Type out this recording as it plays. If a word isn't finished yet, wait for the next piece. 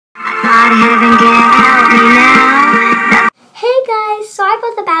heaven can't help me now. Hey guys, sorry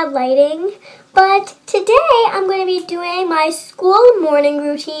about the bad lighting, but today I'm going to be doing my school morning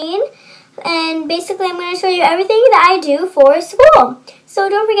routine, and basically I'm going to show you everything that I do for school. So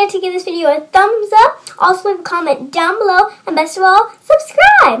don't forget to give this video a thumbs up, also leave a comment down below, and best of all,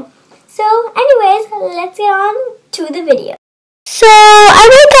 subscribe. So anyways, let's get on to the video. So I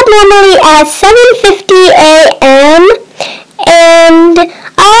wake up normally at 7:50 a.m. and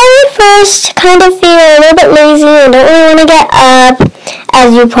I first kind of feel a little bit lazy and don't really want to get up,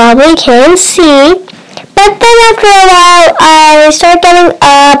 as you probably can see. But then after a while, I start getting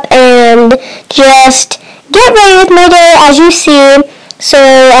up and just get ready with my day, as you see. So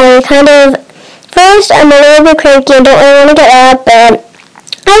I first I'm a little bit cranky and don't really want to get up, but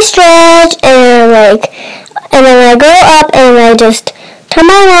I stretch and then I go up and I just turn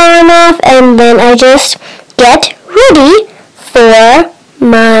my alarm off, and then I just get ready for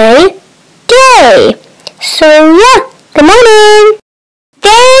my day. So yeah, good morning.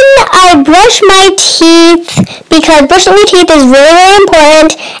 Then I brush my teeth because brushing your teeth is really, really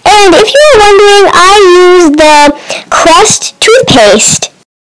important. And if you're wondering, I use the Crest toothpaste.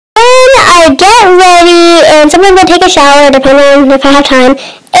 Then I get ready, and sometimes I take a shower depending on if I have time.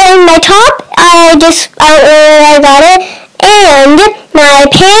 And my top, I don't know where I got it. And my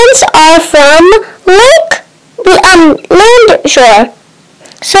pants are from Landshore.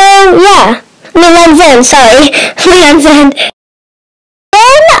 So yeah, Land's End, sorry, Land's End.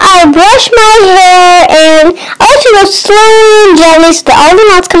 Then I brush my hair, and I like to go slowly and gently so that all the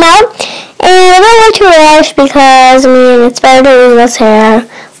knots come out. And I don't like to rush because, it's better to lose less hair.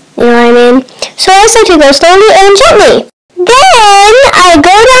 You know what I mean? So I just like to go slowly and gently. Then I go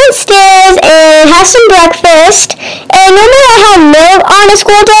downstairs and have some breakfast. And normally I have milk on a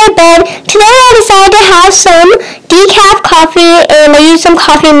school day, but today I decided to have some decaf coffee, and I use some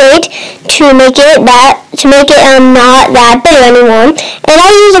Coffee Mate to make it not that bitter anymore. And I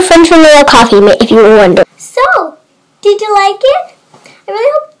use a French vanilla Coffee Mate, if you were wondering. So, did you like it? I really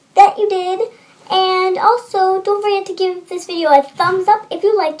hope that you did. And also, don't forget to give this video a thumbs up if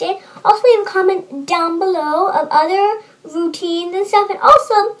you liked it. Also, leave a comment down below of other routines and stuff. And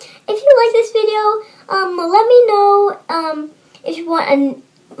also, if you like this video, let me know if you want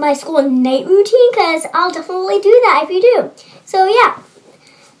my school night routine, because I'll definitely do that if you do. So yeah,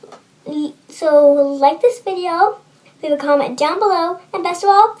 so like this video, leave a comment down below, and best of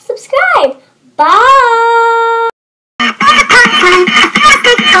all, subscribe. Bye!